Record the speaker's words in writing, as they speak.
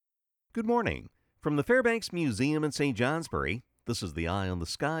Good morning. From the Fairbanks Museum in St. Johnsbury, this is the Eye on the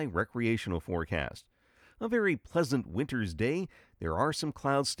Sky recreational forecast. A very pleasant winter's day. There are some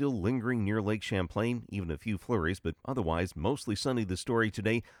clouds still lingering near Lake Champlain, even a few flurries, but otherwise mostly sunny this story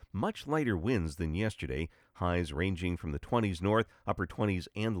today. Much lighter winds than yesterday. Highs ranging from the 20s north, upper 20s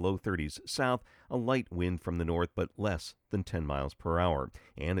and low 30s south. A light wind from the north, but less than 10 miles per hour.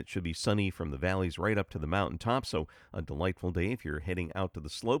 And it should be sunny from the valleys right up to the mountaintop, so a delightful day if you're heading out to the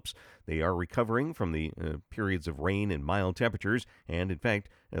slopes. They are recovering from the periods of rain and mild temperatures, and in fact,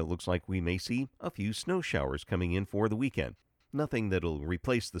 it looks like we may see a few snow showers coming in for the weekend. Nothing that'll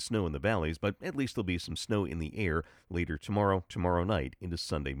replace the snow in the valleys, but at least there'll be some snow in the air later tomorrow night into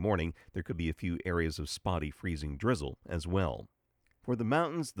Sunday morning. There could be a few areas of spotty freezing drizzle as well. For the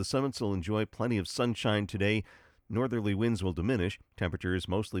mountains, the summits will enjoy plenty of sunshine today. Northerly winds will diminish, temperatures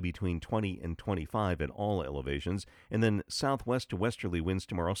mostly between 20 and 25 at all elevations, and then southwest to westerly winds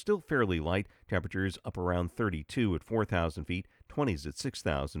tomorrow still fairly light, temperatures up around 32 at 4,000 feet, 20s at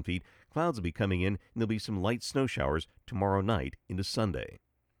 6,000 feet. Clouds will be coming in, and there'll be some light snow showers tomorrow night into Sunday.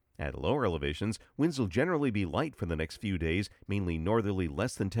 At lower elevations, winds will generally be light for the next few days, mainly northerly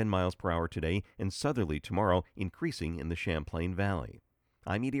less than 10 miles per hour today, and southerly tomorrow, increasing in the Champlain Valley.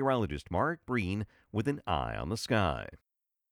 I'm meteorologist Mark Breen with an Eye on the Sky.